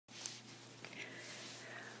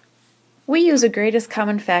We use a greatest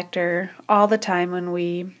common factor all the time when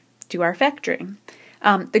we do our factoring.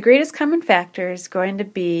 The greatest common factor is going to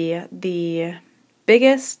be the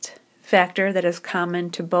biggest factor that is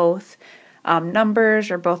common to both numbers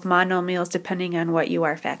or both monomials, depending on what you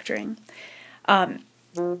are factoring.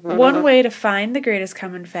 One way to find the greatest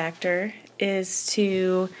common factor is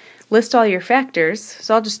to list all your factors.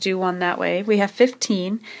 So I'll just do one that way. We have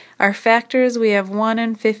 15. Our factors, we have 1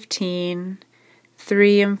 and 15,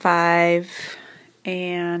 3 and 5,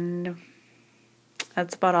 and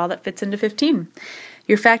that's about all that fits into 15.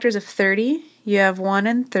 Your factors of 30, you have 1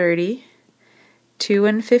 and 30, 2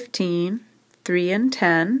 and 15, 3 and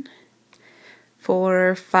 10,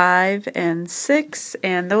 4, 5, and 6,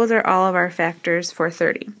 and those are all of our factors for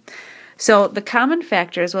 30. So the common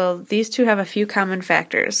factors, well, these two have a few common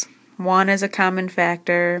factors. 1 is a common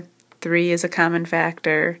factor, 3 is a common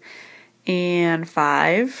factor, and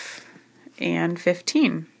 5 and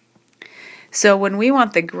 15. So when we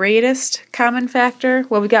want the greatest common factor,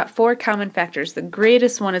 well, we got 4 common factors. The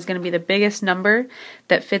greatest one is going to be the biggest number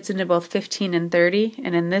that fits into both 15 and 30,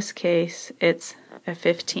 and in this case, it's a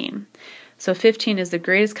 15. So 15 is the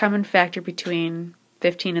greatest common factor between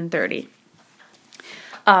 15 and 30.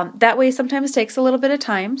 That way sometimes takes a little bit of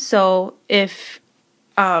time, so if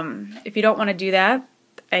you don't want to do that,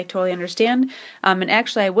 I totally understand. And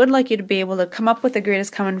actually, I would like you to be able to come up with the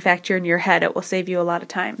greatest common factor in your head. It will save you a lot of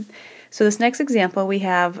time. So this next example, we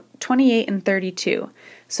have 28 and 32.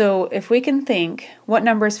 So if we can think, what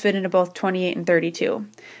numbers fit into both 28 and 32?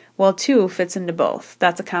 Well, 2 fits into both.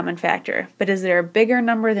 That's a common factor. But is there a bigger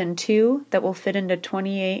number than 2 that will fit into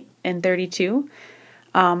 28 and 32?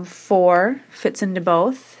 4 fits into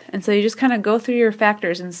both. And so you just kind of go through your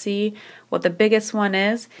factors and see what the biggest one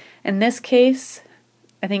is. In this case,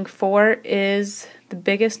 I think 4 is the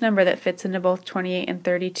biggest number that fits into both 28 and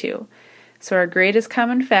 32. So our greatest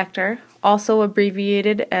common factor, also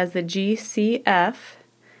abbreviated as the GCF,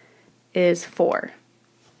 is 4.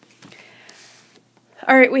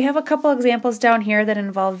 Alright, we have a couple examples down here that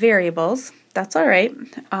involve variables. That's alright.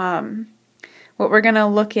 What we're going to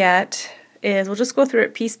look at is, we'll just go through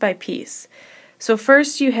it piece by piece. So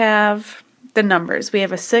first you have the numbers. We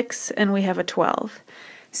have a 6 and we have a 12.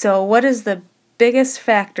 So what is the biggest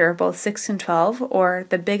factor, both 6 and 12, or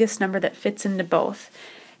the biggest number that fits into both?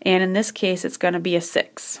 And in this case, it's going to be a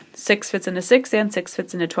 6. 6 fits into 6 and 6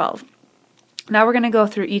 fits into 12. Now we're going to go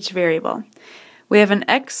through each variable. We have an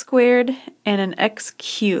x squared and an x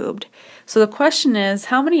cubed. So the question is,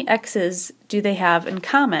 how many x's do they have in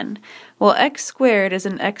common? Well, x squared is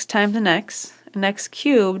an x times an x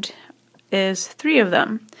cubed is 3 of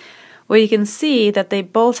them. Well, you can see that they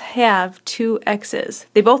both have 2 x's.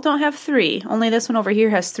 They both don't have 3, only this one over here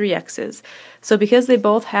has 3 x's. So because they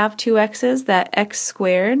both have 2 x's, that x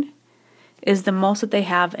squared is the most that they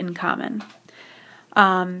have in common.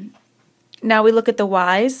 Now we look at the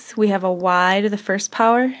y's. We have a y to the first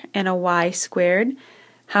power and a y squared.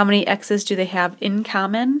 How many x's do they have in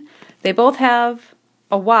common? They both have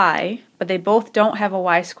a y, but they both don't have a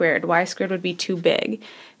y squared. Y squared would be too big.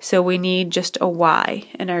 So we need just a y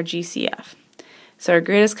in our GCF. So our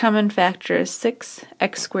greatest common factor is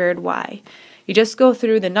 6x squared y. You just go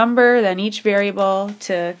through the number, then each variable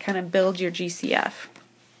to kind of build your GCF.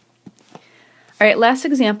 Alright, last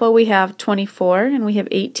example, we have 24 and we have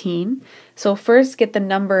 18. So first get the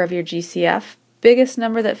number of your GCF. Biggest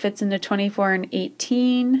number that fits into 24 and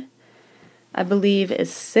 18, I believe,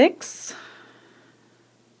 is 6.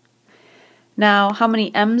 Now, how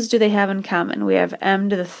many m's do they have in common? We have m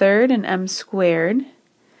to the third and m squared.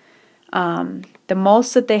 The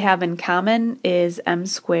most that they have in common is m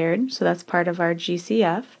squared, so that's part of our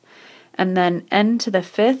GCF. And then n to the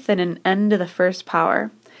fifth and an n to the first power.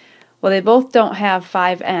 Well, they both don't have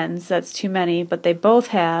 5 n's, that's too many, but they both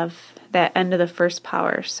have that n to the first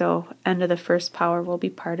power, so n to the first power will be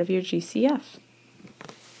part of your GCF.